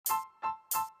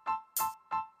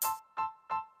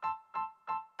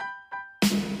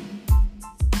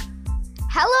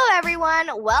Hello,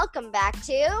 everyone. Welcome back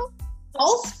to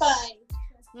Allspice.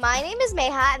 My name is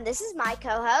Meha, and this is my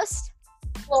co-host,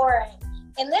 Lauren.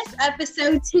 In this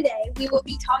episode today, we will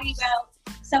be talking about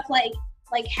stuff like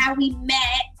how we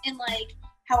met and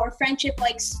how our friendship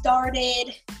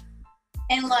started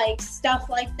and stuff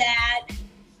like that.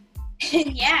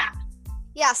 And yeah.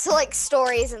 Yeah, so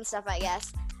stories and stuff, I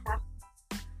guess.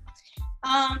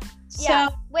 So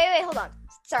Wait, hold on.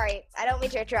 Sorry, I don't mean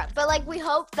to interrupt, but we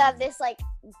hope that this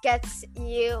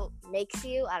makes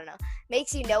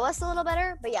you know us a little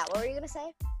better. But yeah, what were you gonna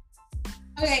say?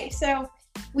 Okay, so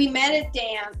we met at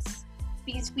dance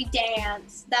because we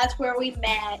danced. That's where we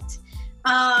met.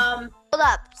 Hold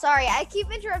up. Sorry, I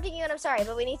keep interrupting you, and I'm sorry,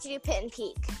 but we need to do pit and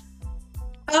peak.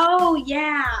 Oh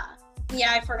yeah,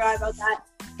 I forgot about that.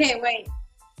 Okay, wait.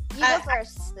 You go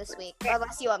first this week,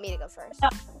 unless you want me to go first.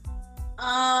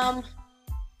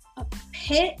 A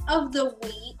pit of the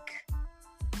week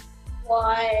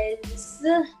was,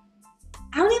 I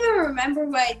don't even remember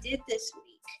what I did this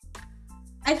week.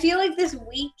 I feel like this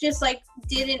week just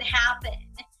didn't happen.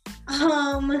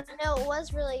 No, it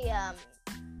was really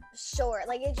short.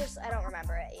 I don't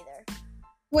remember it either.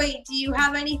 Wait, do you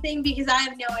have anything? Because I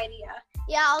have no idea.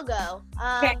 Yeah, I'll go.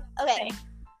 Okay. Okay.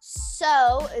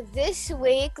 So this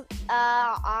week,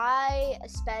 I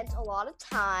spent a lot of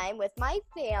time with my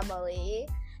family.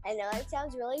 I know that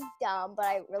sounds really dumb, but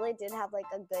I really did have a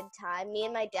good time. Me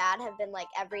and my dad have been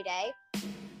every day.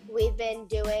 We've been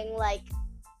doing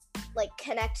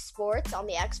Connect Sports on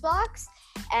the Xbox,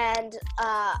 and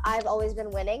I've always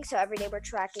been winning. So every day we're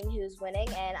tracking who's winning,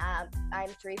 and I'm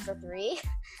 3 for 3.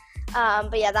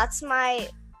 But yeah, that's my.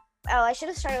 Oh, I should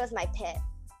have started with my pit.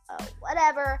 Oh,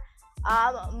 whatever.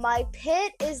 My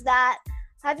pit is that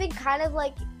I've been kind of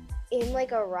in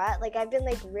a rut. I've been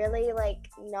really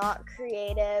not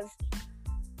creative,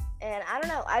 and I don't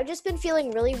know, I've just been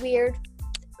feeling really weird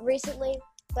recently,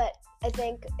 but I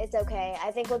think it's okay.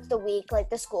 I think once the week,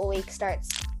 the school week starts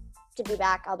to be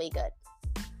back, I'll be good.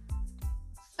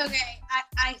 Okay,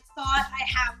 I thought I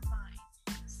have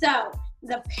mine. So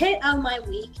the pit of my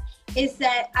week is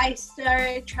that I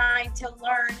started trying to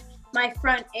learn my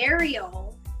front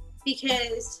aerial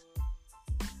because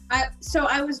I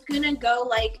was gonna go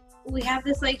we have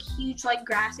this huge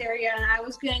grass area, and I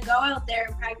was gonna go out there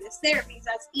and practice there because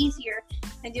that's easier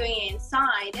than doing it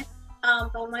inside.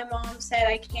 But my mom said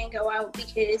I can't go out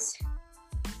because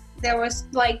there was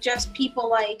just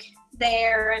people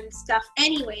there and stuff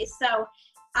anyway. So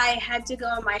I had to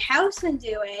go in my house and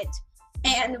do it.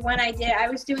 And when I did,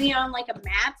 I was doing it on a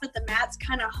mat, but the mat's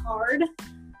kind of hard.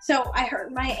 So I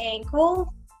hurt my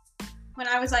ankle when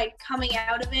I was coming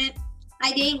out of it.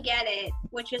 I didn't get it,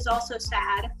 which is also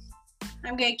sad.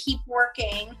 I'm going to keep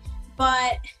working.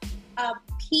 But a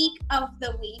peak of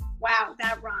the week. Wow,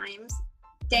 that rhymes.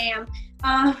 Damn.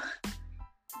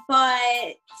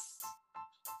 But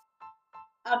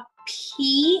a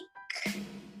peak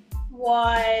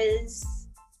was,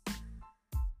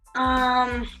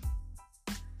 I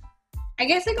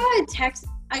guess I got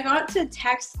to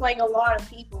text a lot of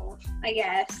people, I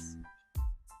guess.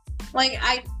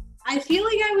 I feel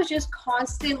I was just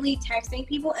constantly texting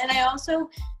people, and I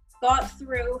also got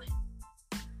through.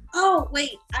 Oh,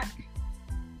 wait. I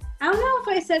don't know if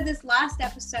I said this last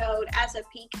episode as a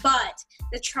peak, but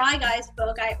the Try Guys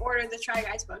book, I ordered the Try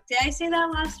Guys book. Did I say that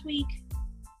last week?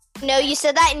 No, you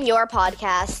said that in your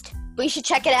podcast. But you should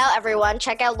check it out, everyone.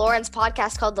 Check out Lauren's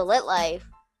podcast called The Lit Life.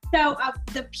 So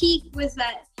the peak was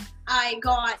that I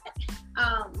got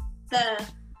the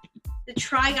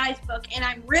Try Guys book, and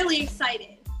I'm really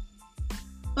excited.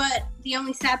 But the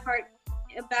only sad part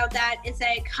about that is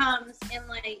that it comes in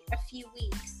a few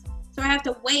weeks. So I have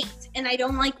to wait, and I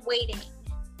don't like waiting.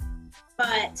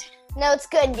 But no, it's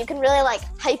good. You can really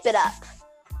hype it up.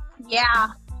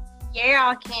 Yeah,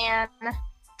 I can.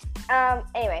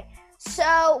 Anyway,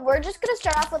 so we're just gonna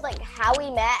start off with how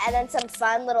we met, and then some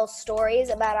fun little stories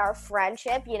about our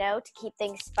friendship, to keep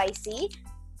things spicy.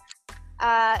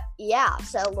 Yeah.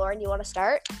 So Lauren, you want to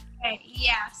start? Okay,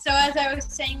 yeah. So as I was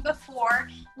saying before,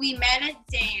 we met at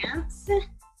dance,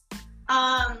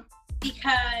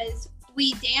 because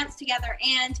we danced together,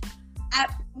 and I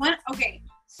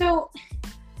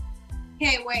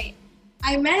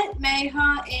met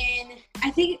Meha in,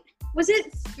 I think, was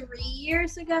it 3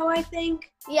 years ago, I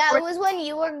think? Yeah, it was when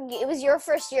it was your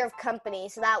first year of company,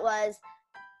 so that was,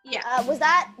 yeah. Was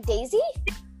that Daisy?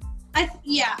 I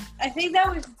think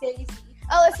that was Daisy.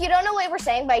 Oh, if you don't know what we're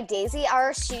saying by Daisy,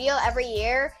 our studio every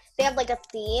year, they have a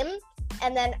theme,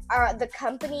 and then the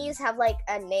companies have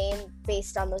a name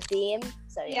based on the theme.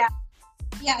 So yeah.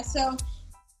 Yeah, so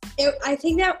I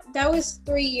think that was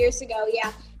 3 years ago,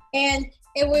 yeah. And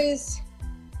it was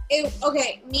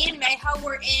me and Mayha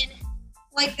were in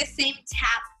like the same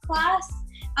tap class,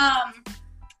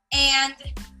 and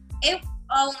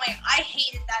I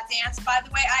hated that dance. By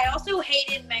the way, I also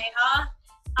hated Mayha.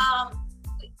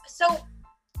 So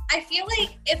I feel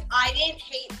like if I didn't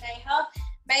hate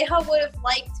Mayha would have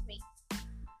liked me.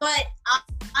 But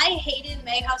I hated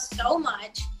Mayha so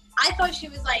much. I thought she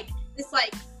was like this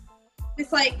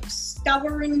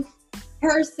stubborn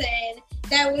person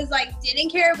that was like didn't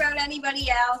care about anybody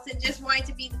else and just wanted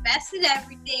to be the best at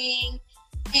everything.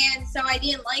 And so I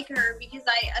didn't like her because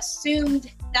I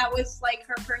assumed that was like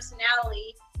her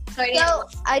personality. So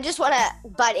I just want to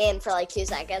butt in for like 2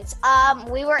 seconds.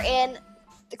 We were in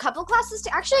a couple classes.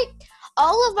 Actually,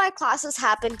 all of my classes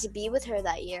happened to be with her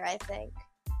that year, I think.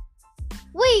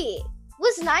 Wait,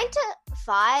 was 9 to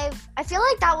 5? I feel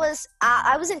like that was,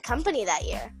 I was in company that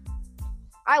year.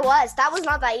 That was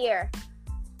not that year.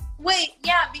 Wait,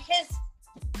 yeah, because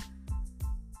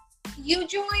you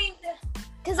joined.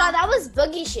 Because that was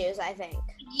Boogie Shoes, I think.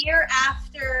 Year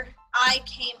after I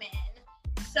came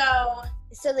in, so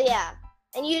yeah,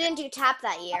 and you didn't do tap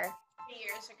that year. 2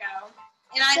 years ago,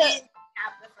 and I didn't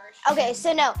tap the first year. Okay,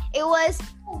 so no, it was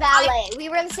ballet. We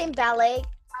were in the same ballet.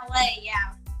 Ballet,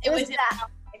 yeah. It was ballet.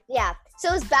 Yeah, so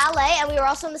it was ballet, and we were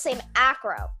also in the same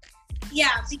acro.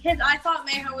 Yeah, because I thought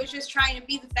Mayha was just trying to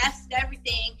be the best at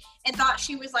everything, and thought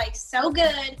she was like so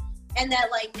good. And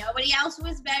that, like, nobody else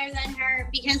was better than her,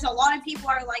 because a lot of people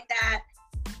are like that.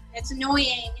 It's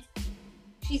annoying.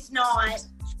 She's not.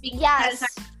 Yes.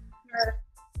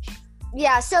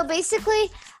 Yeah, so basically,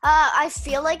 I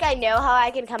feel like I know how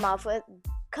I can come off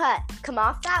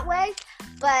that way,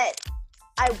 but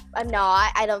I'm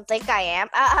not. I don't think I am.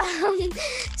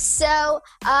 So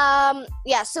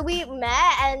we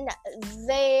met, and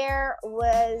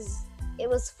it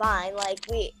was fine.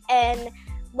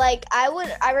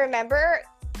 I remember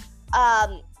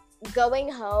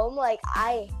going home, like,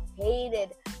 I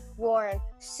hated Lauren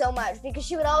so much because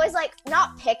she would always, like,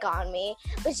 not pick on me,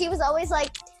 but she was always,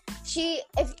 like,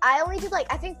 if I only did,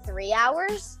 like, I think 3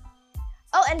 hours.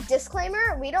 Oh, and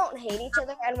disclaimer, we don't hate each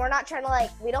other, and we're not trying to, like,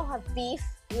 we don't have beef.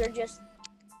 We're just...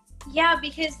 Yeah,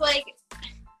 because, like,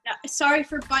 sorry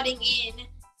for butting in,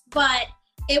 but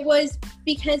it was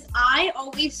because I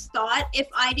always thought if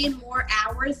I did more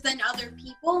hours than other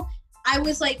people, I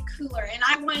was, like, cooler, and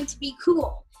I wanted to be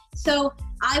cool. So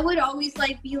I would always,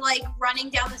 like, be, like, running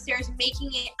down the stairs,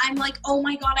 I'm like, oh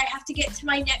my God, I have to get to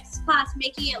my next class,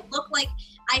 making it look like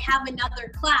I have another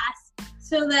class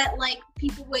so that, like,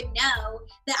 people would know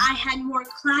that I had more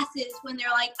classes when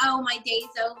they're like, oh, my day's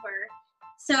over.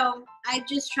 So I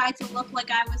just tried to look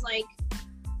like I was, like,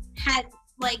 had,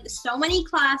 like, so many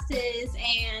classes,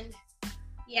 and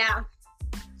yeah.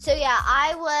 So yeah,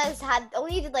 I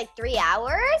only did like 3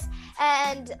 hours,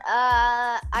 and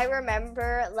I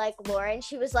remember, like, Lauren,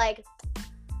 she was like,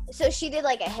 so she did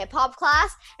like a hip hop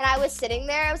class, and I was sitting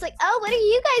there, I was like, oh, what are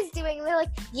you guys doing? And they're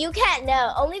like, you can't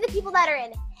know, only the people that are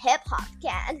in hip hop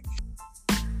can.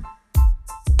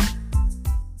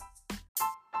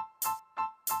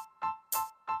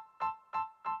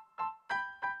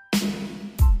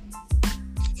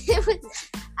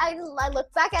 I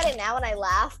look back at it now and I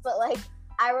laugh, but, like,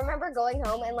 I remember going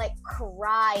home and, like,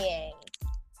 crying.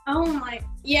 Oh my,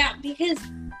 yeah, because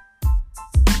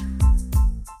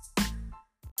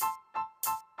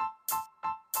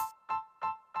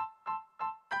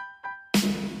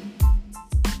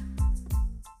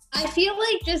I feel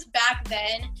like just back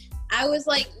then, I was,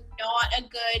 like, not a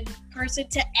good person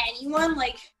to anyone,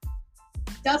 like,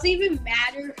 doesn't even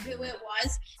matter who it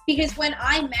was, because when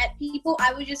I met people,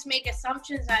 I would just make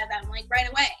assumptions out of them, like, right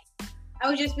away. I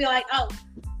would just be like, oh,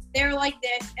 they're like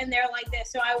this, and they're like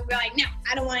this, so I would be like, no,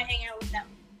 I don't want to hang out with them.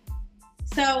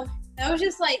 So, that was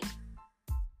just, like,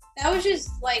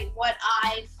 what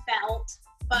I felt,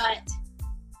 but,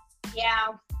 yeah.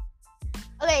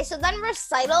 Okay, so then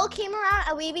recital came around,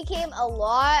 and we became a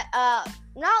lot, not,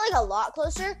 like, a lot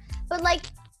closer, but, like,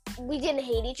 we didn't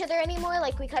hate each other anymore.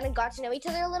 Like, we kind of got to know each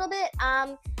other a little bit.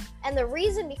 And the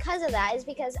reason because of that is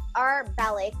because our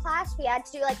ballet class, we had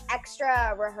to do, like,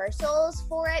 extra rehearsals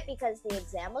for it because the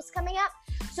exam was coming up.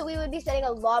 So we would be spending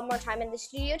a lot more time in the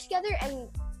studio together, and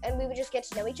we would just get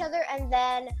to know each other. And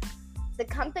then the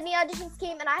company auditions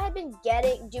came, and I had been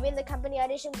doing the company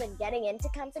auditions and getting into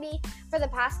company for the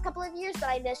past couple of years, but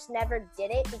I just never did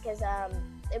it because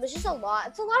it was just a lot.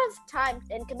 It's a lot of time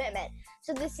and commitment.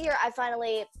 So this year, I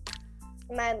finally,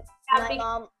 my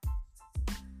mom.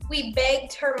 We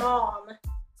begged her mom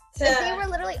to. They were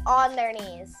literally on their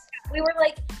knees. We were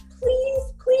like, please,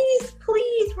 please,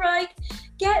 please, we're like,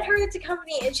 get her into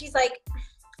company. And she's like,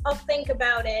 I'll think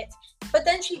about it. But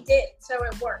then she did, so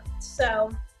it worked.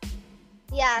 So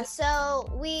Yeah, so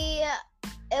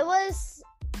it was,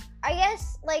 I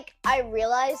guess, like, I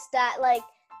realized that, like,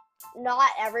 not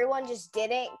everyone just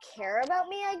didn't care about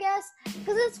me, I guess,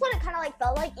 because that's what it kind of, like,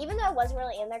 felt like. Even though I wasn't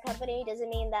really in their company, doesn't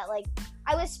mean that, like,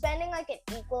 I was spending, like, an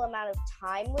equal amount of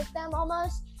time with them,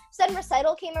 almost. So then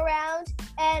recital came around,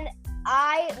 and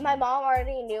my mom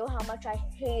already knew how much I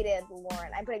hated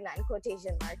Lauren. I'm putting that in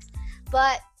quotation marks.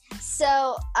 But,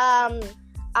 so,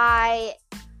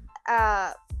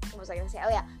 what was I going to say? Oh,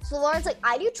 yeah. So Lauren's like,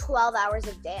 I do 12 hours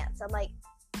of dance. I'm like,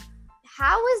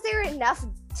 how is there enough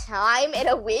time in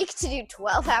a week to do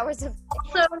 12 hours of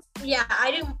dance? Also, yeah,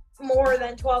 I do more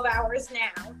than 12 hours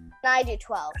now. And I do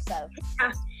 12, so.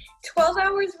 Yeah. 12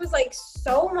 hours was, like,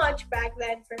 so much back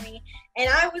then for me. And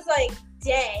I was, like,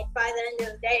 dead by the end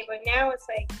of the day. But now it's,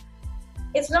 like,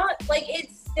 it's not, like, it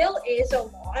still is a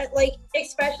lot. Like,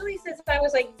 especially since I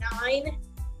was, like, 9.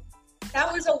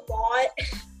 That was a lot.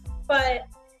 But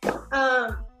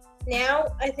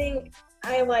now I think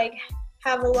I, like,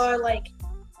 have a lot of, like,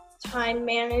 time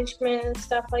management and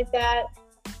stuff like that.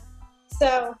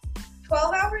 So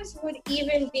 12 hours would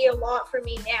even be a lot for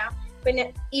me now. But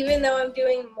even though I'm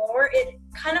doing more, it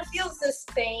kind of feels the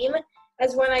same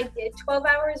as when I did 12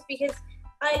 hours, because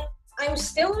I'm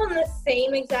still on the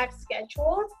same exact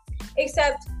schedule,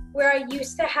 except where I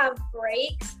used to have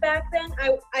breaks back then,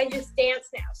 I just dance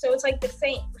now. So it's, like, the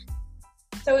same.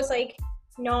 So it's, like,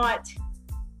 not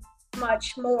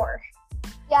much more.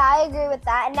 Yeah, I agree with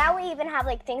that. And now we even have,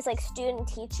 like, things like student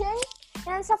teaching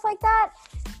and stuff like that.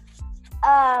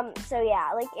 So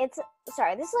yeah, like,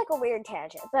 sorry, this is, like, a weird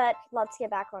tangent, but let's get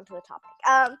back onto the topic.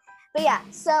 But yeah,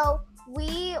 so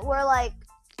we were, like,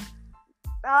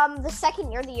 the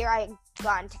second year, the year I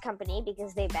got into company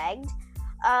because they begged,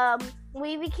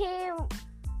 we became,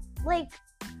 like,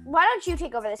 why don't you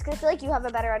take over this? Because I feel like you have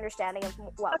a better understanding of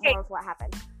more of what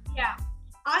happened. Yeah,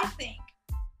 I think.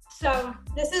 So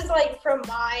this is, like, from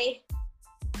my,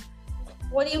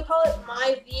 what do you call it?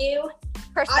 My view.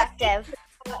 Perspective.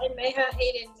 And Meha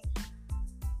hated me.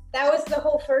 That was the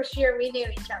whole first year we knew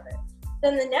each other.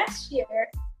 Then the next year,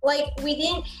 like, we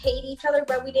didn't hate each other,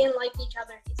 but we didn't like each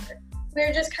other either. We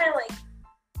were just kind of, like,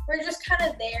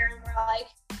 there, and we're like,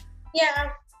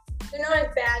 yeah, they're not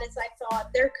as bad as I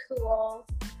thought. They're cool.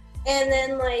 And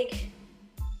then, like,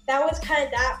 that was kind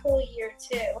of that whole year,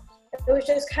 too. It was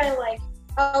just kind of like,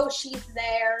 oh, she's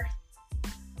there.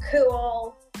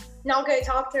 Cool. Not going to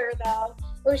talk to her, though.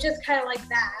 It was just kind of like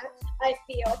that, I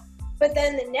feel. But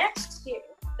then the next year,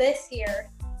 this year,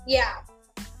 yeah,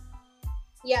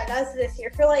 that's this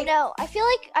year. For, like, no, I feel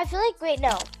like, wait,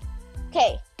 no.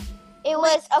 Okay. It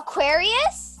was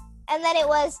Aquarius, and then it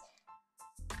was,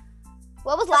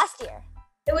 what was last year?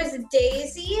 It was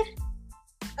Daisy,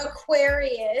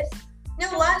 Aquarius.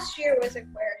 No, last year was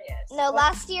Aquarius. No,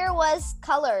 last year was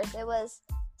Colors. It was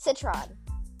Citron.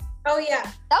 Oh,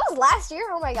 yeah. That was last year?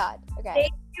 Oh, my God. Okay.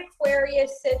 Daisy,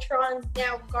 Aquarius, Citron,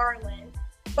 now Garland.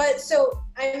 But, so,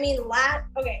 I mean,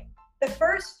 the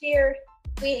first year,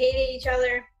 we hated each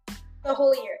other the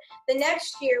whole year. The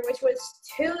next year, which was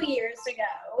 2 years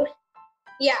ago,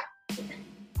 yeah.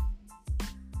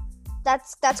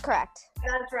 That's correct.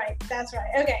 That's right.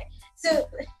 Okay. So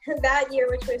that year,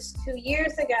 which was 2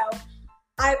 years ago,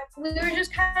 we were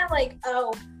just kind of like,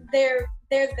 oh, they're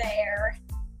there.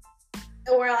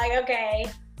 And we're like, okay,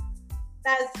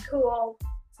 that's cool.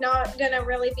 Not gonna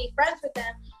really be friends with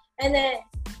them. And then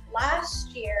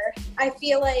last year, I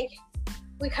feel like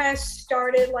we kind of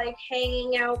started, like,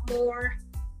 hanging out more,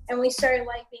 and we started,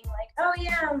 like, being like, oh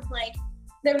yeah, like,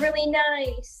 they're really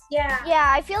nice. Yeah.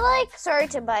 Yeah, I feel like, sorry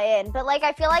to butt in, but, like,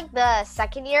 I feel like the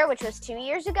second year, which was 2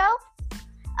 years ago,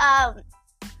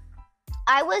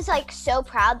 I was, like, so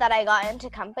proud that I got into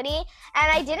company,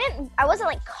 and I wasn't,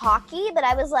 like, cocky, but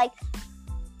I was, like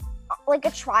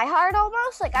a try-hard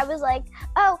almost. Like, I was like,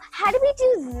 oh, how do we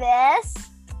do this?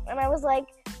 And I was like,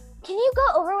 can you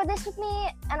go over with this with me?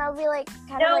 And I'll be, like,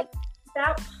 kind of, like...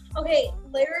 Okay,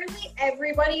 literally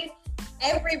everybody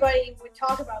would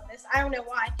talk about this. I don't know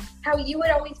why. How you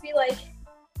would always be like,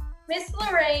 Miss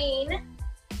Lorraine,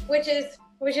 which is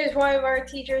one of our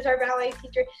teachers, our ballet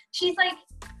teacher. She's like,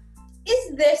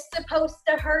 is this supposed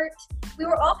to hurt? We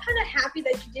were all kind of happy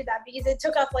that you did that because it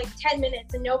took up, like, 10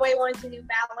 minutes and nobody wanted to do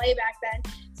ballet back then.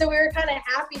 So we were kind of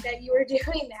happy that you were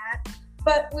doing that.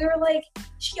 But we were like,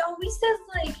 she always is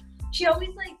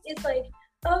like,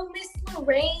 oh, Miss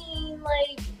Lorraine,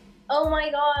 like, oh my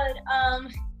God,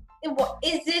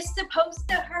 is this supposed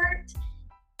to hurt?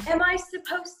 Am I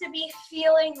supposed to be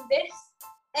feeling this?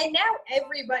 And now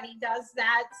everybody does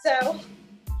that. So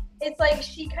it's like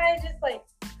she kind of just like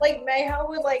Mayha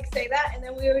would, like, say that, and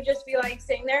then we would just be, like,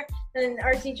 sitting there, and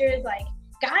our teacher is like,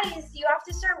 guys, you have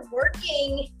to start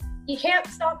working. You can't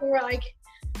stop. And we're like,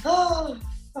 oh,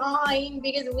 fine,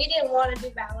 because we didn't want to do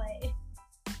ballet.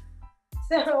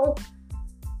 So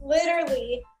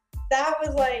literally, that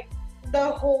was like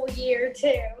the whole year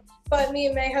too. But me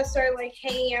and Mayha started like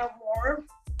hanging out more.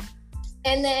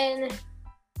 And then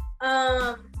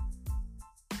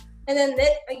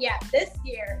this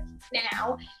year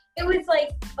now, it was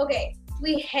like, okay,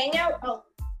 we hung out a lot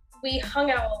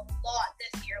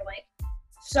this year, like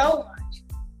so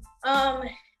much.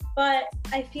 But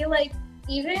I feel like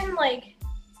even like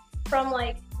from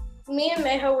like me and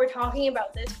Mayha were talking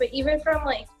about this, but even from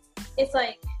like, it's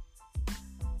like,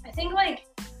 I think like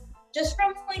just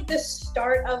from like the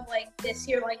start of like this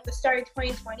year, like the start of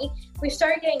 2020, we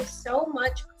started getting so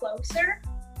much closer,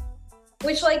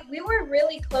 which like we were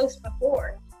really close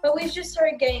before, but we just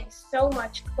started getting so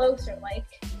much closer, like,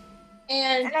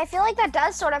 and I feel like that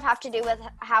does sort of have to do with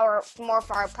how we're more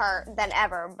far apart than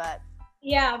ever, but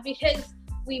yeah, because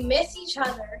we miss each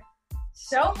other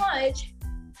so much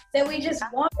that we just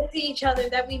want to see each other,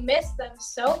 that we miss them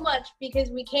so much because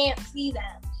we can't see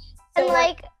them. So, and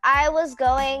like I was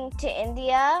going to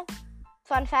India,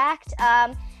 fun fact,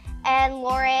 and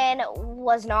Lauren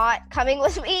was not coming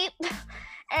with me.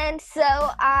 And so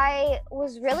I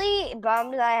was really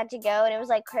bummed that I had to go, and it was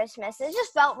like Christmas. It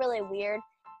just felt really weird.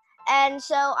 And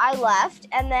so I left,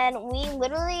 and then we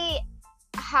literally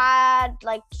had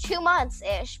like 2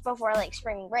 months-ish before like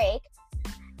spring break.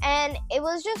 And it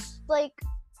was just like,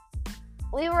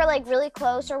 we were like really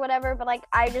close or whatever, but like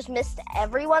I just missed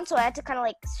everyone, so I had to kind of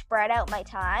like spread out my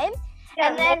time. Yeah,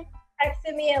 and then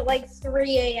texted me at like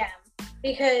 3 a.m.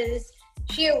 because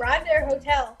she arrived at her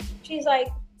hotel. She's like,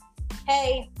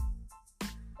 hey,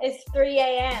 it's 3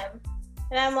 a.m.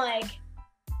 And I'm like,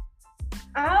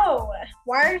 oh,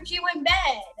 why aren't you in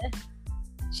bed?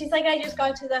 She's like, I just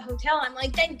got to the hotel. I'm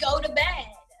like, then go to bed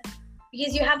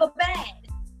because you have a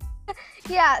bed.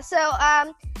 Yeah, so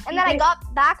and then I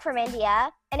got back from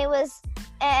India, and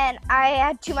I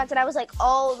had 2 months, and I was like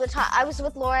all the time, I was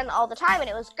with Lauren all the time, and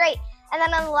it was great. And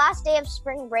then on the last day of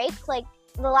spring break, like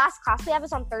the last class we have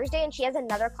is on Thursday, and she has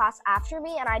another class after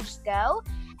me, and I just go.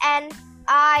 And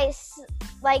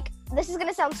this is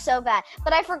gonna sound so bad,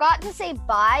 but I forgot to say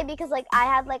bye because like I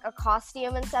had like a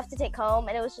costume and stuff to take home,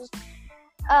 and it was just,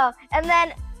 and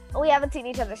then we haven't seen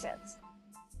each other since.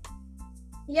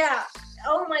 Yeah.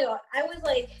 Oh my God. I was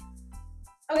like,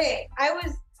 I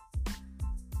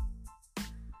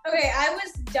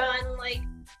was done like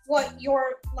what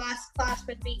your last class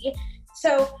would be.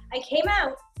 So I came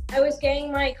out, I was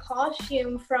getting my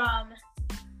costume from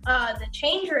the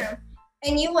change room,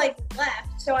 and you like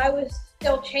left, so I was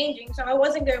still changing, so I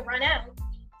wasn't gonna run out.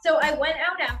 So I went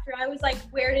out after. I was like,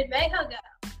 where did Mayha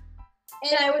go?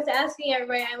 And I was asking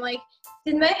everybody, I'm like,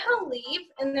 did Mayha leave?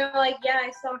 And they're like, yeah,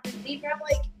 I saw her leave. And I'm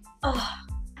like, oh.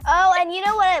 Oh, and you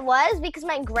know what it was? Because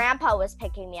my grandpa was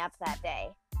picking me up that day.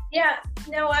 Yeah,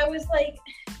 no, I was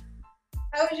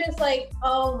just like,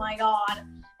 oh my God.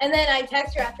 And then I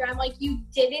text her after, I'm like, you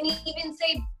didn't even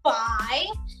say bye?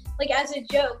 Like as a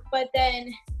joke, but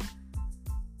then,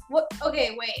 what?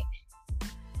 Okay, wait.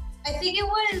 I think it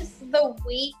was the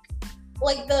week,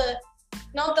 like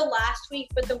not the last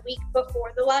week, but the week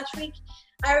before the last week.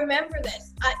 I remember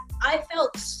this. I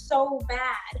felt so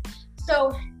bad.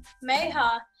 So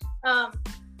Mayha,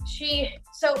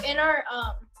 so in our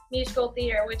musical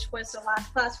theater, which was the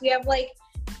last class, we have like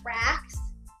racks,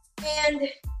 and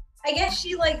I guess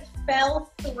she like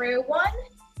fell through one,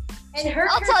 and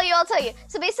I'll tell you.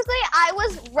 So basically I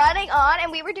was running on,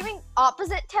 and we were doing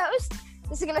opposite toast.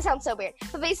 This is gonna sound so weird,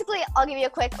 but basically I'll give you a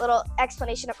quick little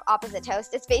explanation of opposite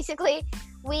toast. It's basically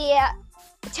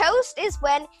toast is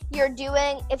when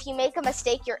if you make a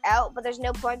mistake, you're out, but there's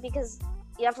no point because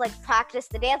you have to like practice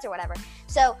the dance or whatever.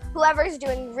 So whoever's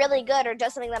doing really good or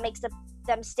does something that makes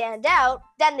them stand out,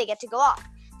 then they get to go off.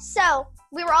 So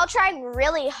we were all trying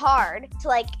really hard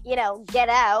to get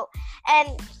out,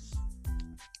 and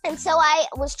so I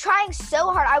was trying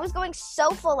so hard. I was going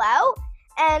so full out,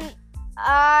 and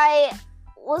I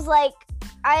was like,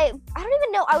 I don't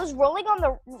even know. I was rolling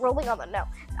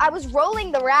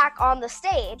the rack on the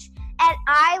stage, and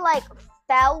I like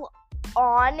fell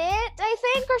on it, I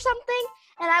think, or something,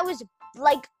 and I was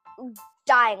like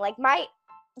dying. Like my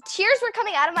tears were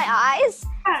coming out of my eyes.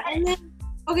 Yeah, and then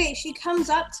she comes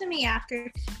up to me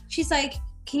after. She's like,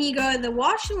 can you go to the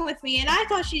washroom with me? And I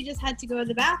thought she just had to go to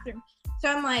the bathroom. So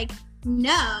I'm like,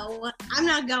 no, I'm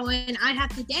not going. I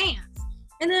have to dance.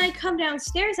 And then I come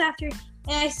downstairs after,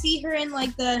 and I see her in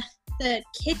like the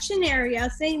kitchen area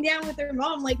sitting down with her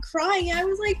mom, like crying. I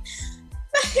was like,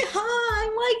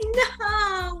 I'm like,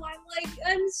 no. I'm like,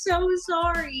 I'm so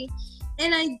sorry.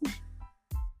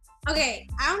 Okay,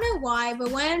 I don't know why,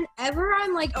 but whenever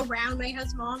I'm like around my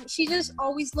husband's mom, she just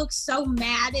always looks so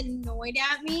mad and annoyed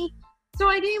at me. So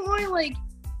I didn't want to like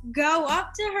go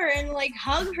up to her and like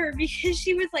hug her because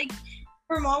she was like,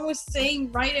 her mom was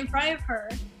sitting right in front of her.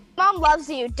 Mom loves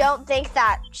you. Don't think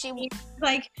that. She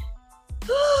like,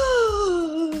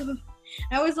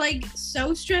 I was like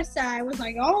so stressed out. I was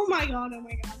like, oh my god.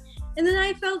 And then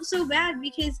I felt so bad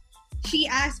because she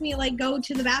asked me like go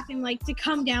to the bathroom, like to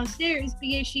come downstairs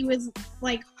because she was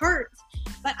like hurt.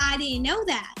 But I didn't know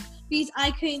that because I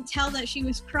couldn't tell that she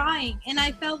was crying. And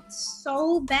I felt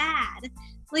so bad.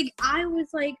 Like I was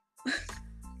like,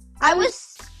 I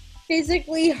was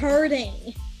physically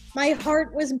hurting. My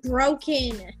heart was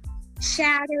broken,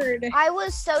 shattered. I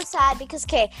was so sad because,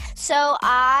 so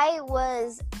I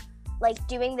was like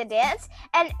doing the dance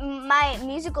and my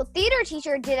musical theater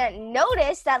teacher didn't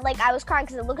notice that like I was crying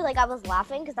because it looked like I was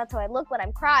laughing because that's how I look when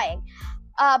I'm crying.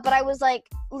 But I was like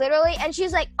literally, and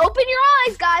she's like, open your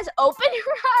eyes, guys, open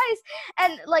your eyes.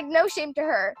 And like no shame to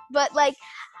her, but like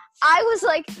I was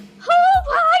like, oh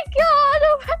my god,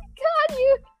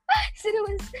 you. So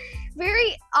it was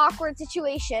very awkward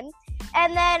situation.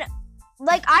 And then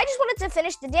like I just wanted to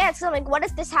finish the dance because I'm like, what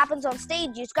if this happens on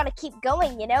stage? You just gotta keep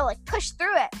going, you know, like push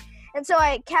through it. And so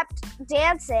I kept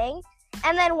dancing,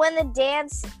 and then when the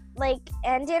dance like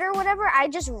ended or whatever, I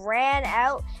just ran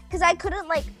out because I couldn't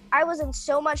like, I was in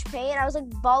so much pain. I was like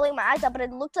bawling my eyes out, but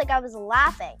it looked like I was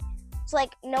laughing, so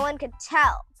like no one could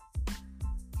tell.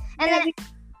 And yeah, then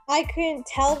I couldn't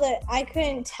tell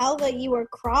that you were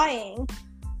crying,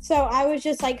 so I was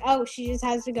just like, oh, she just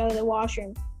has to go to the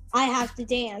washroom. I have to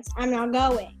dance. I'm not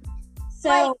going.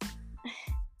 So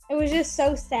it was just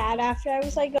so sad after. I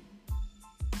was like.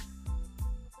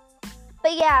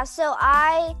 But yeah, so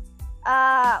I,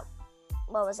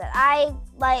 what was it? I,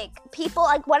 like, people,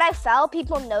 like, when I fell,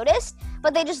 people noticed,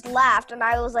 but they just laughed, and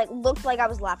I was, like, looked like I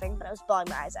was laughing, but I was bawling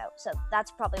my eyes out, so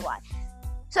that's probably why.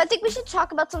 So I think we should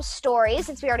talk about some stories,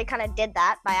 since we already kind of did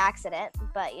that by accident,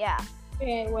 but yeah.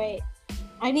 Okay, wait.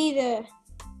 I need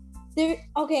to,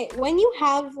 okay, when you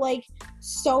have, like,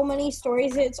 so many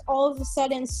stories, it's all of a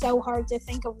sudden so hard to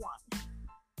think of one.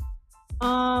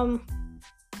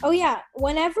 Oh yeah,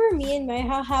 whenever me and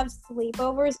Meha have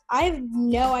sleepovers, I have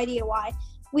no idea why.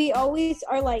 We always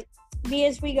are like,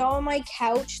 because we go on my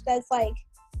couch that's like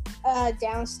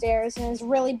downstairs and it's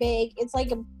really big. It's like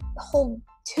a whole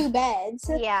 2 beds.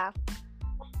 Yeah.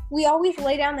 We always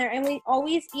lay down there and we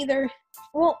always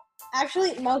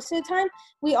actually most of the time,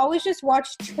 we always just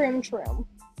watch Trim Trim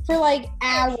for like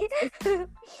hours.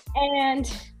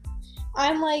 And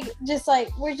I'm like,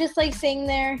 we're just like sitting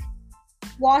there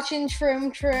watching Trim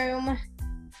Trim,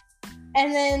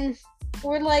 and then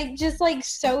we're like just like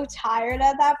so tired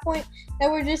at that point that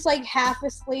we're just like half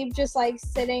asleep, just like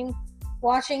sitting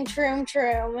watching Trim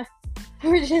Trim.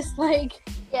 We're just like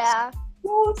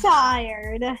so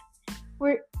tired.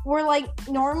 We're like,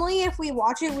 normally if we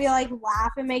watch it we like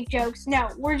laugh and make jokes. No,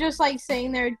 we're just like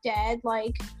sitting there dead.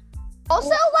 Like also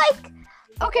like,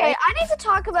 okay, I need to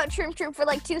talk about Trim Trim for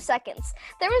like 2 seconds.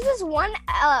 There was this one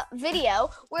video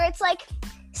where it's like,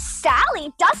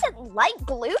 Sally doesn't like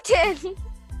gluten.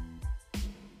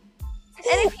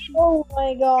 Oh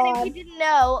my god. And if you didn't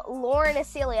know, Lauren is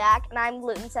celiac and I'm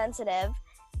gluten sensitive.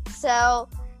 So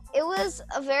it was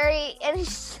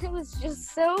it was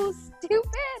just so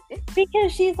stupid.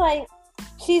 Because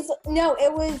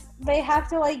they have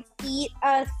to like eat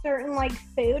a certain like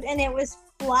food, and it was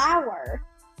flour.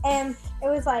 And it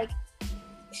was like,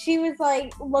 she was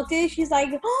like, looked at it, she's like,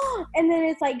 oh, and then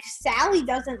it's like, Sally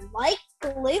doesn't like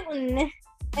gluten.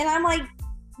 And I'm like,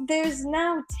 there's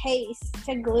no taste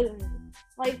to gluten.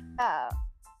 Like,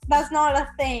 that's not a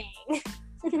thing.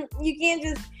 You can't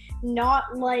just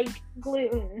not like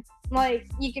gluten. Like,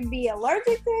 you can be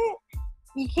allergic to it.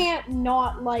 You can't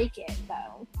not like it,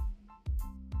 though.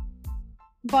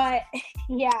 But,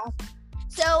 yeah.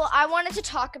 So, I wanted to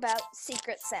talk about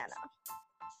Secret Santa.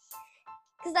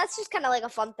 Because that's just kind of like a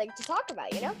fun thing to talk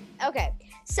about, you know? Okay,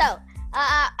 so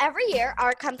every year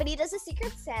our company does a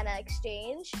Secret Santa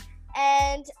exchange,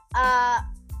 and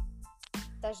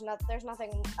there's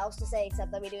nothing else to say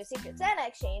except that we do a Secret Santa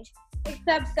exchange.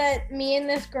 Except that me and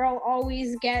this girl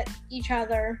always get each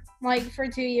other. Like, for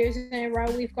 2 years in a row,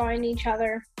 we've gotten each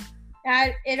other.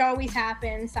 It always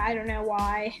happens. I don't know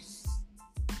why.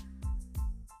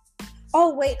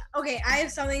 Oh, wait. Okay, I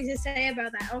have something to say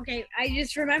about that. Okay, I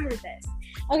just remembered this.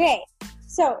 Okay,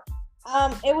 so, I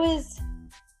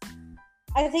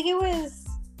think it was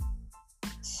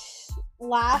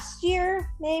last year,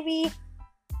 maybe,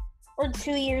 or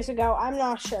 2 years ago. I'm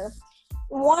not sure.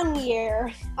 1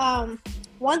 year,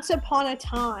 once upon a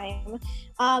time,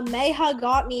 Mayha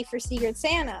got me for Secret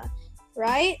Santa,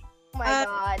 right? Oh my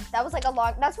god, that was like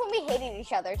that's when we hated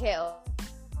each other too.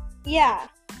 Yeah,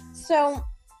 so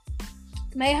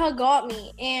Mayha got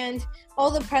me, and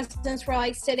all the presents were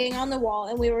like sitting on the wall,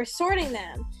 and we were sorting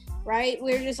them, right?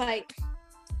 We were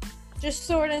just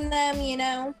sorting them, you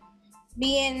know,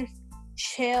 being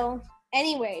chill.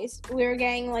 Anyways, we were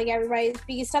getting like everybody's,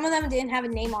 because some of them didn't have a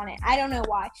name on it. I don't know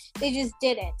why. They just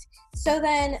didn't. So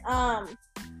then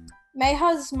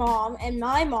Mayha's mom and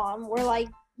my mom were like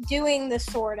doing the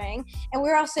sorting, and we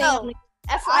were all saying, like,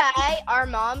 FYI, our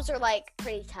moms are like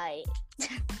pretty tight.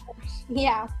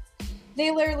 Yeah,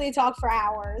 they literally talk for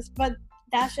hours, but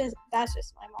that's just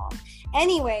my mom.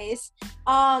 Anyways,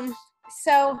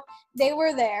 so they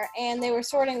were there and they were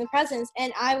sorting the presents,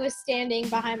 and I was standing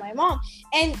behind my mom,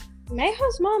 and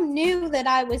Mayha's mom knew that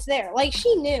I was there. Like,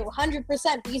 she knew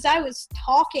 100% because I was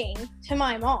talking to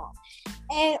my mom.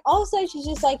 And all of a sudden she's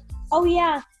just like, oh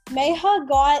yeah, Mayha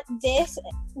got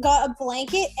a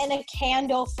blanket and a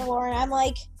candle for her. And I'm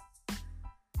like,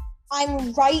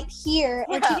 I'm right here.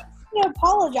 And she didn't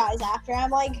apologize after.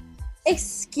 I'm like,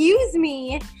 excuse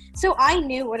me. So I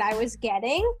knew what I was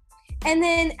getting. And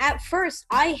then at first,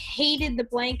 I hated the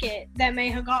blanket that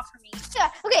Mayha got for me.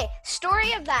 Yeah, okay,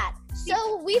 story of that.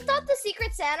 So we thought the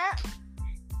Secret Santa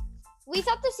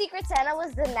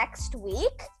was the next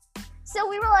week. So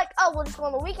we were like, oh, we'll just go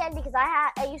on the weekend, because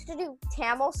I used to do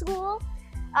Tamil school,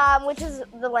 which is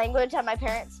the language that my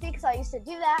parents speak, so I used to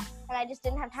do that, and I just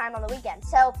didn't have time on the weekend.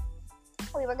 So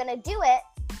we were going to do it,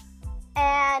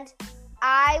 and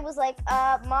I was like,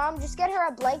 Mom, just get her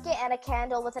a blanket and a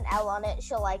candle with an L on it.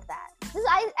 She'll like that.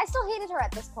 I still hated her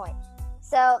at this point.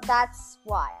 So that's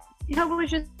why. You know, it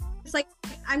was just like,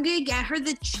 I'm going to get her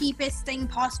the cheapest thing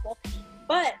possible.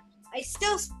 But I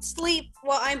still sleep,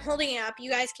 well, I'm holding it up.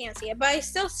 You guys can't see it. But I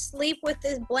still sleep with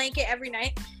this blanket every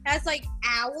night. It has, like,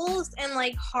 owls and,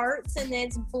 like, hearts, and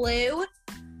it's blue.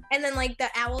 And then, like, the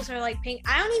owls are, like, pink.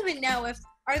 I don't even know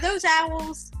are those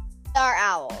owls? They're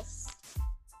owls.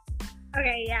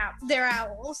 Okay, yeah, they're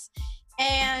owls.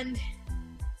 And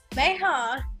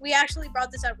Mayha, we actually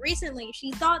brought this up recently.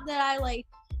 She thought that I, like,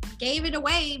 gave it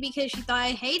away because she thought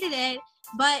I hated it.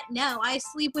 But no, I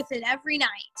sleep with it every night.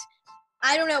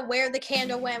 I don't know where the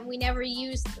candle went. We never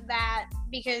used that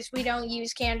because we don't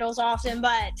use candles often.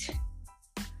 But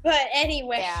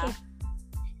anyway,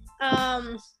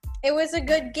 it was a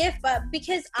good gift. But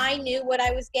because I knew what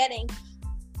I was getting,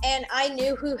 and I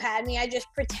knew who had me, I just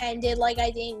pretended like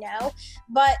I didn't know.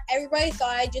 But everybody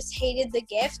thought I just hated the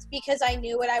gift because I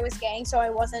knew what I was getting, so I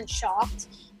wasn't shocked.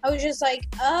 I was just like,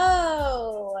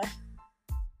 oh,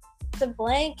 it's a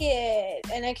blanket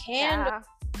and a candle. Yeah.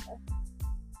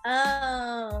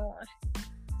 Oh.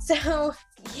 So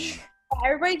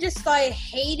everybody just thought I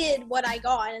hated what I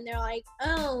got, and they're like,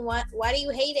 oh, why do you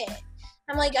hate it?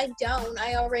 I'm like, I don't.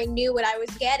 I already knew what I was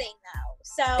getting, though.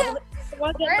 So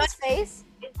Where's face?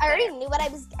 I already knew what I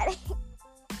was getting.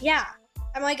 Yeah.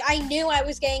 I'm like, I knew I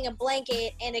was getting a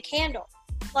blanket and a candle.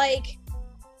 Like,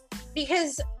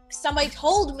 because somebody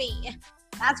told me.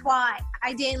 That's why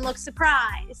I didn't look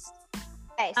surprised.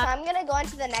 Okay, so I'm going to go on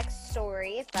to the next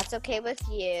story, if that's okay with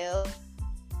you.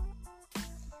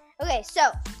 Okay,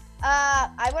 so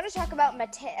I want to talk about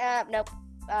I'm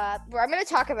going to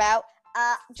talk about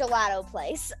gelato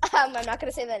place. I'm not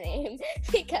going to say the name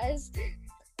because,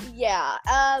 yeah.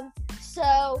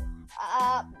 So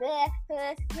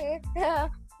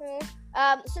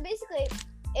basically,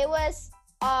 it was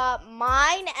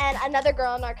mine and another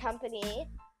girl in our company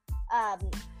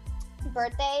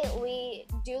birthday. We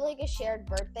do like a shared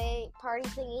birthday party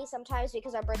thingy sometimes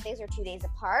because our birthdays are 2 days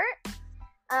apart.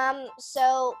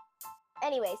 So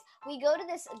anyways, we go to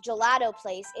this gelato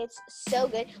place. It's so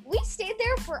good. We stayed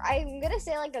there for, I'm gonna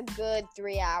say, like a good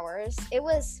 3 hours. It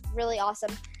was really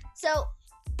awesome. So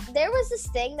there was this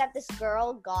thing that this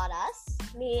girl got us,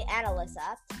 me and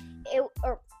Alyssa.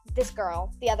 This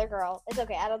girl, the other girl. It's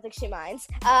okay. I don't think she minds.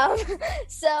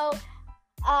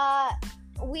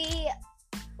 We,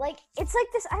 like, it's like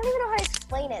this, I don't even know how to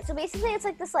explain it. So basically it's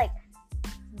like this, like,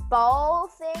 ball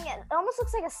thing. It almost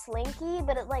looks like a slinky,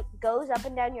 but it, like, goes up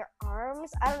and down your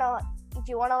arms. I don't know. Do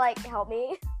you want to, like, help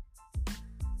me?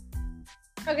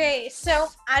 Okay, so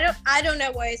I don't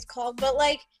know what it's called, but,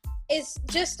 like, it's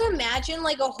just imagine,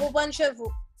 like, a whole bunch of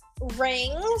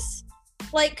rings,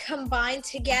 like, combined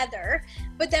together.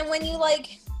 But then when you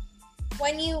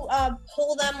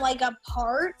pull them, like,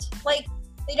 apart, like,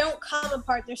 they don't come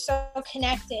apart. They're so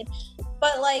connected.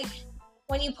 But, like,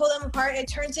 when you pull them apart, it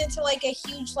turns into, like, a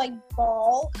huge, like,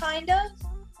 ball, kind of.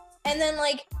 And then,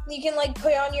 like, you can, like,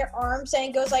 put it on your arms, and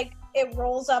it goes, like, it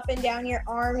rolls up and down your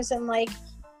arms, and, like,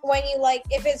 when you, like,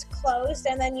 if it's closed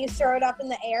and then you throw it up in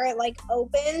the air, it, like,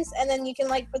 opens, and then you can,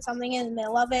 like, put something in the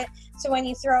middle of it. So when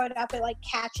you throw it up, it, like,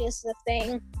 catches the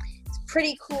thing. It's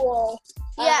pretty cool.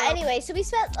 Yeah, anyway, so we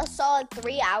spent a solid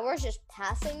 3 hours just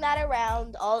passing that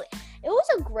around. It was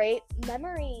a great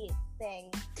memory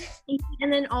thing.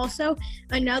 And then also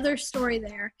another story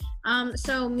there.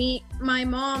 So my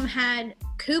mom had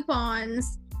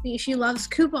coupons. She loves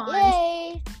coupons.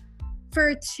 Yay!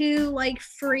 For 2, like,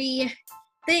 free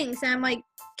things. And I'm like,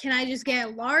 can I just get a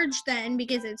large then?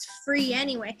 Because it's free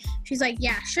anyway. She's like,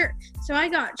 yeah, sure. So I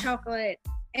got chocolate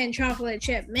and chocolate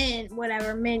chip mint,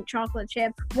 whatever, mint chocolate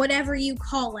chip, whatever you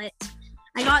call it.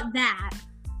 I got that.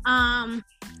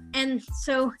 And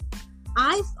so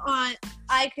I thought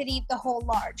I could eat the whole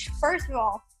large. First of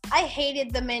all, I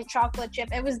hated the mint chocolate chip.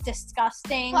 It was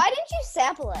disgusting. Why didn't you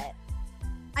sample it?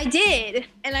 I did,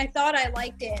 and I thought I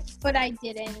liked it, but I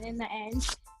didn't in the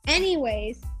end.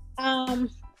 Anyways,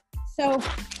 so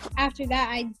after that,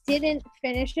 I didn't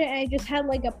finish it. I just had,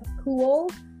 like, a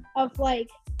pool of, like,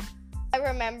 I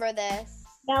remember this.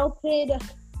 melted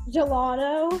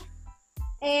gelato,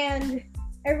 and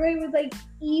everybody was like,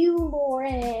 ew,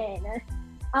 Lauren.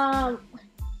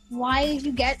 Why did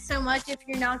you get so much if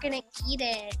you're not gonna eat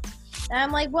it? And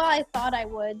I'm like, well, I thought I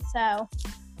would, so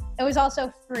it was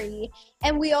also free.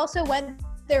 And we also went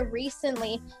there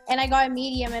recently, and I got a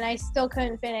medium, and I still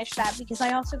couldn't finish that because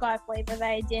I also got a flavor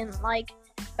that I didn't like,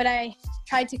 but I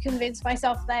tried to convince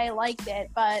myself that I liked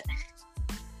it, but...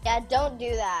 Yeah, don't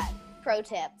do that. Pro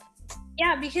tip.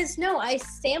 Yeah, because, no, I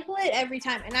sample it every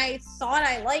time, and I thought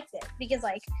I liked it because,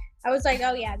 like, I was like,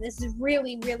 oh, yeah, this is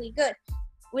really, really good.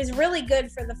 It was really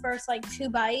good for the first, like, 2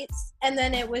 bites, and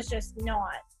then it was just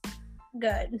not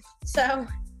good. So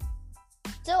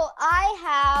I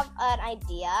have an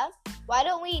idea. Why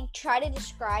don't we try to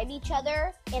describe each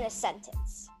other in a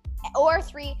sentence? Or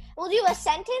 3. We'll do a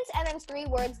sentence and then 3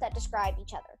 words that describe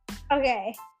each other.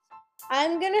 Okay.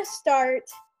 I'm going to start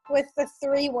with the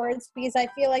 3 words because I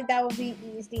feel like that will be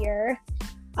easier.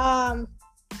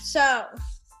 So,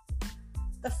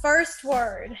 the first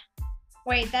word.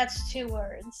 Wait, that's 2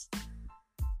 words.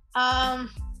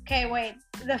 Okay, wait.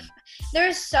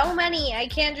 There's so many. I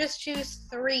can't just choose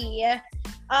 3.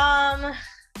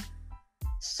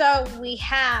 So we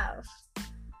have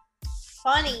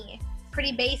funny.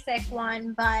 Pretty basic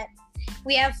one, but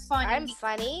we have funny. I'm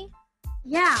funny?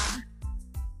 Yeah.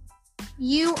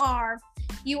 You are.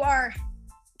 Oh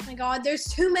my God, there's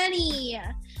too many.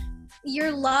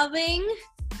 You're loving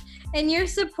and you're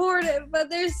supportive, but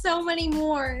there's so many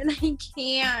more and I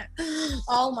can't.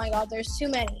 Oh my God, there's too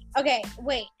many. Okay,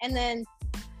 wait,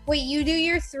 you do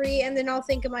your 3 and then I'll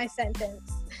think of my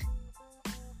sentence.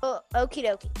 Oh, okie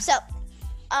dokie. So,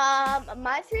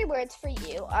 my 3 words for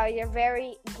you are you're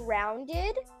very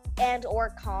grounded and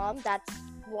or calm. That's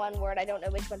one word. I don't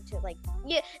know which one to like.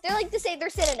 Yeah, they're like to say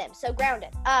they're synonyms. So grounded.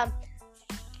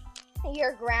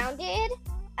 You're grounded.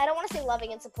 I don't want to say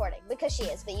loving and supporting because she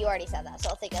is, but you already said that, so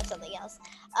I'll think of something else.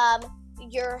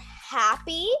 You're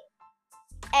happy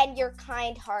and you're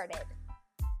kind-hearted.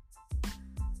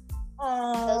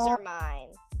 Those are mine.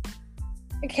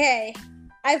 Okay,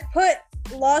 I've put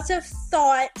lots of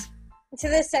thought into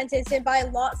this sentence, and by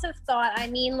lots of thought,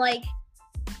 I mean like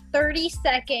 30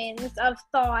 seconds of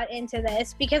thought into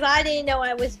this because I didn't know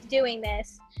I was doing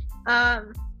this.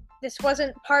 This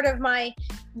wasn't part of my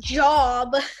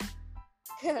job.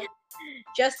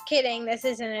 Just kidding, this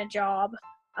isn't a job.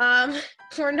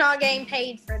 We're not getting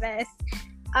paid for this.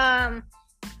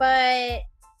 But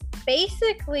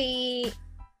basically,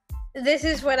 this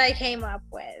is what I came up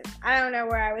with. I don't know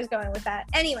where I was going with that.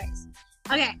 Anyways,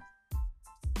 okay.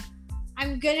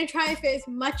 I'm gonna try to fit as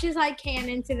much as I can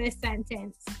into this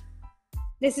sentence.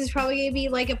 This is probably gonna be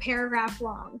like a paragraph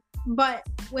long, but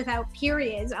without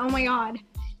periods. Oh my God.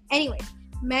 Anyways,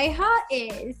 Meha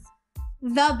is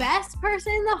the best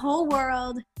person in the whole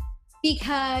world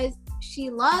because she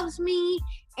loves me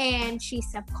and she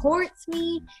supports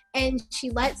me and she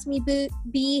lets me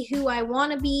be who I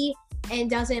want to be and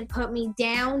doesn't put me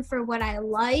down for what I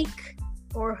like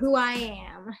or who I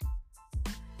am.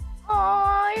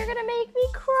 Oh, you're gonna make me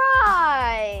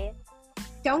cry.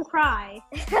 Don't cry.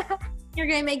 You're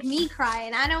gonna make me cry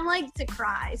and I don't like to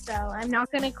cry, so I'm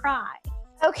not gonna cry.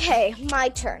 Okay, my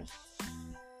turn.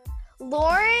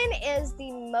 Lauren is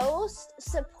the most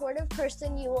supportive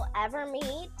person you will ever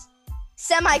meet.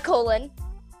 Semicolon.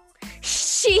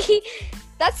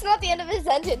 That's not the end of the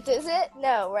sentence, is it?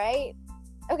 No, right?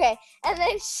 Okay, and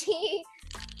then she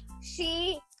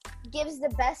gives the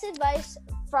best advice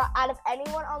out of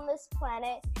anyone on this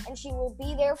planet, and she will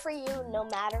be there for you no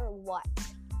matter what.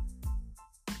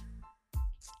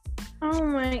 Oh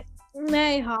my,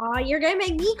 Mayha, you're gonna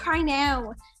make me cry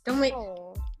now. Don't make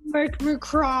me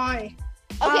cry.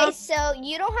 Okay, so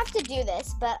you don't have to do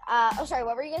this, but sorry,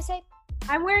 what were you gonna say?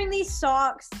 I'm wearing these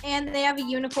socks, and they have a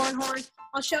unicorn horn.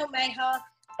 I'll show Mayha,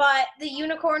 but the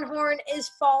unicorn horn is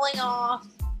falling off.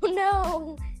 Oh,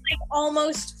 no. Like,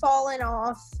 almost fallen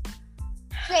off.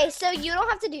 Okay, so you don't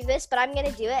have to do this, but I'm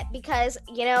gonna do it because,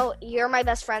 you're my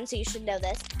best friend, so you should know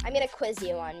this. I'm gonna quiz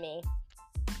you on me.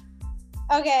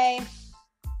 Okay.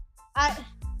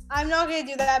 I'm not gonna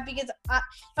do that because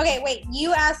okay, wait,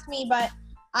 you asked me, but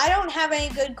I don't have any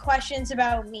good questions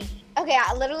about me. Okay,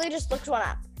 I literally just looked one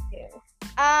up.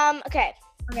 Okay.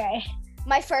 Okay.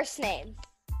 My first name.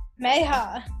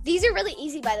 Mayha. These are really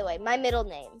easy, by the way. My middle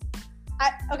name.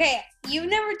 Okay, you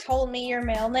never told me your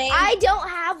middle name. I don't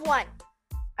have one.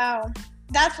 Oh,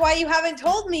 that's why you haven't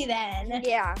told me then.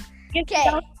 Yeah. Okay.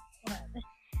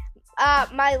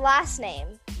 My last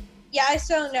name. Yeah, I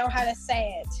still don't know how to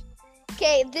say it.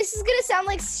 Okay, this is gonna sound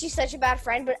like she's such a bad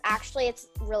friend, but actually it's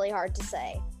really hard to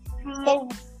say.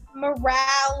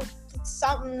 Morale,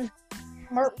 something.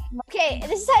 Okay,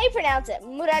 this is how you pronounce it.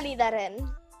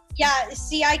 Muralidaran. Yeah,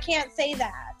 see, I can't say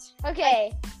that.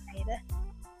 Okay.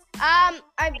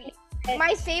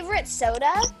 My favorite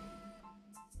soda.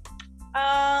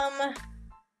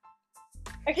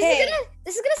 Okay.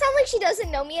 This is gonna sound like she doesn't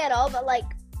know me at all, but like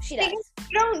she does.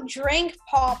 You don't drink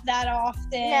pop that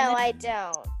often. No, I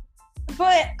don't.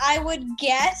 But I would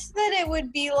guess that it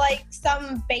would be like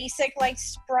some basic like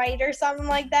Sprite or something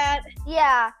like that.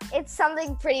 Yeah, it's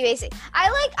something pretty basic. I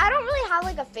don't really have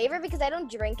like a favorite because I don't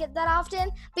drink it that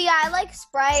often. But yeah, I like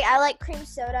Sprite, I like cream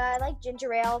soda, I like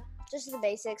ginger ale, just the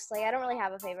basics. Like I don't really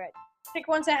have a favorite. Pick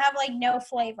ones that have like no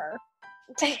flavor.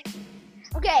 Okay.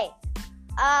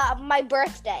 My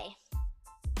birthday.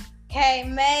 Okay,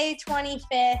 May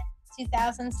 25th,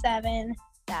 2007.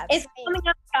 It's coming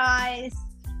up, guys,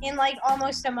 in like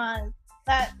almost a month.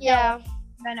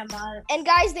 Been a month. And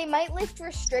guys, they might lift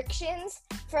restrictions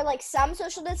for like some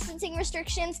social distancing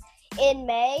restrictions in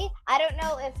May. I don't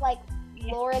know if like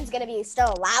Lauren's gonna be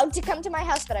still allowed to come to my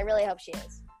house, but I really hope she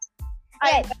is.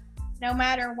 Okay. No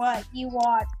matter what, you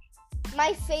watch.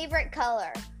 My favorite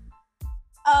color.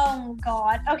 Oh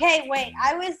God. Okay, wait.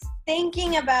 I was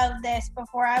thinking about this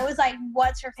before. I was like,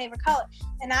 what's your favorite color?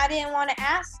 And I didn't want to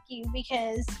ask you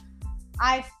because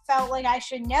I felt like I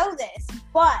should know this.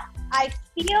 But I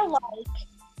feel like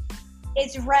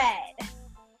it's red. No.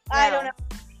 I don't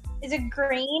know. Is it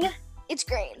green? It's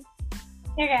green.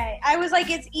 Okay. I was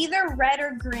like, it's either red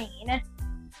or green.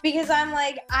 Because I'm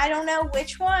like, I don't know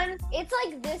which one. It's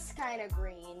like this kind of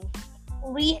green.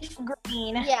 Leaf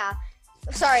green. Yeah.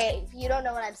 Sorry, if you don't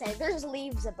know what I'm saying. There's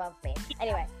leaves above me.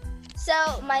 Anyway, so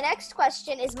my next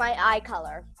question is my eye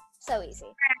color. So easy.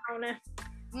 Brown.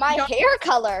 My hair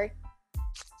color.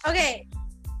 Okay.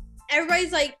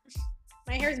 Everybody's like,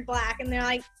 my hair's black. And they're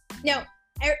like, no.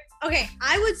 Okay,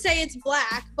 I would say it's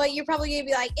black, but you're probably going to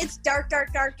be like, it's dark.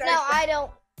 No, I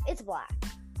don't. It's black.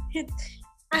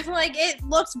 I'm like, it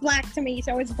looks black to me,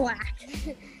 so it's black.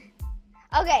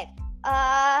 Okay.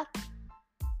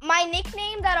 My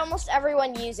nickname that almost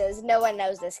everyone uses, no one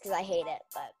knows this because I hate it,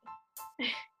 but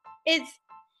it's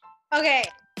okay.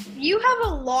 You have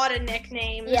a lot of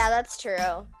nicknames. Yeah, that's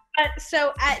true.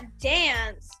 So at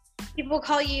dance, people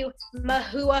call you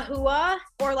Mahua Hua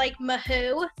or like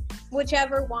Mahu,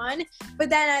 whichever one. But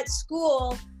then at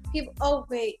school, people. Oh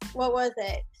wait, what was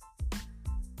it?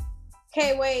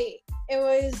 Okay, wait. It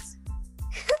was.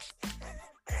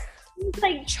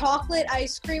 Like chocolate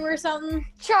ice cream or something.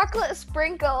 Chocolate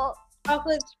sprinkle.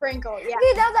 Chocolate sprinkle, yeah.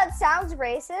 You know that sounds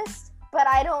racist, but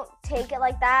I don't take it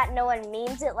like that. No one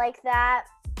means it like that.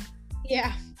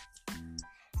 Yeah.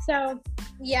 So,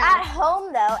 yeah. At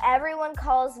home, though, everyone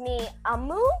calls me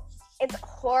Amu. It's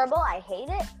horrible. I hate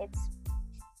it.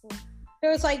 It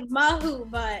was like Mahu,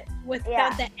 but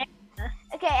without the N.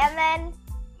 Okay, and then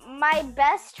my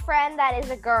best friend that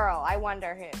is a girl. I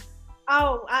wonder who.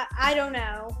 Oh, I don't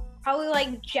know. Probably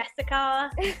like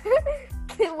Jessica.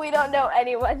 We don't know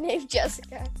anyone named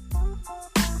Jessica.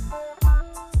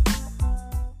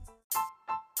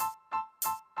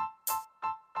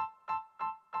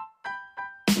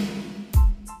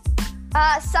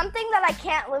 Something that I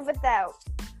can't live without.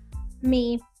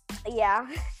 Me. Yeah.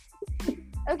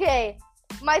 Okay.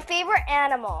 My favorite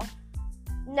animal.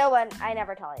 No one. I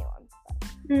never tell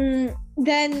anyone.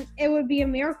 Then it would be a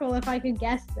miracle if I could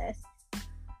guess this.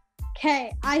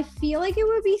 Okay, I feel like it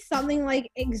would be something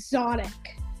like exotic.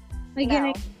 Like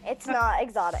no, it's not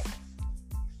exotic.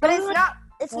 But it's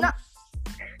not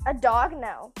a dog,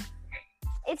 no.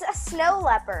 It's a snow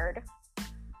leopard.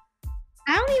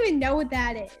 I don't even know what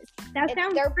that is. That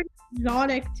sounds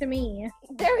exotic to me.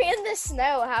 They're in the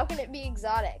snow. How can it be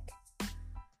exotic?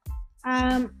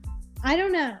 I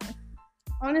don't know.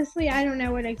 Honestly, I don't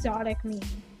know what exotic means.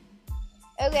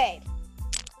 Okay.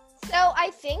 So I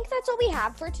think that's all we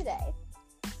have for today.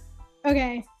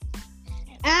 Okay.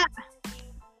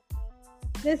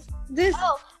 This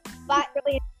Oh, but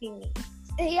really interesting me.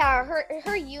 yeah,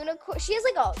 her unicorn. She has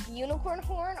like a unicorn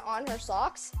horn on her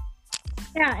socks.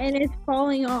 Yeah, and it's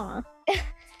falling off.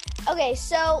 Okay,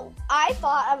 so I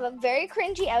thought of a very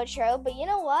cringy outro, but you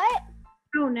know what?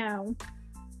 Oh no.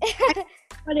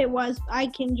 But it was. I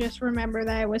can just remember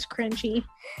that it was cringy.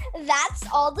 That's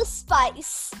all the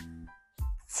spice.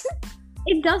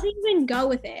 It doesn't even go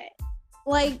with it.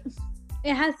 Like,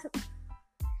 it has.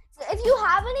 If you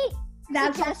have any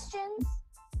That's suggestions,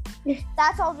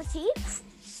 that's all the tea.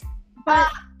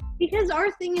 But because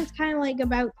our thing is kind of like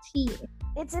about tea.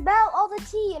 It's about all the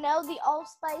tea, you know, the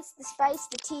allspice, the spice,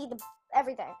 the tea, the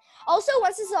everything. Also,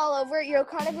 once this is all over, you're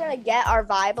kind of gonna get our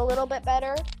vibe a little bit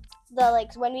better.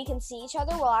 When we can see each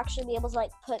other, we'll actually be able to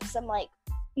put some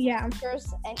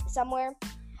pictures somewhere.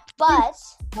 But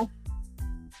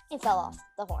it fell off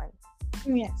the horn.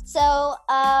 Yeah. So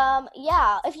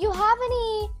yeah, if you have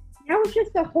any That was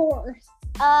just a horse.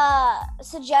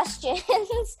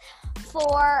 suggestions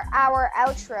for our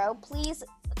outro, please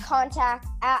contact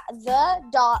at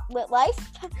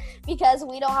the.litlife because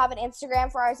we don't have an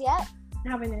Instagram for ours yet. I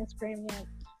have an Instagram yet.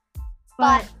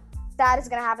 But that is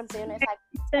gonna happen soon.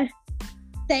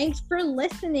 Thanks for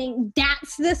listening.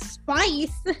 That's the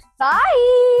spice.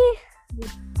 Bye.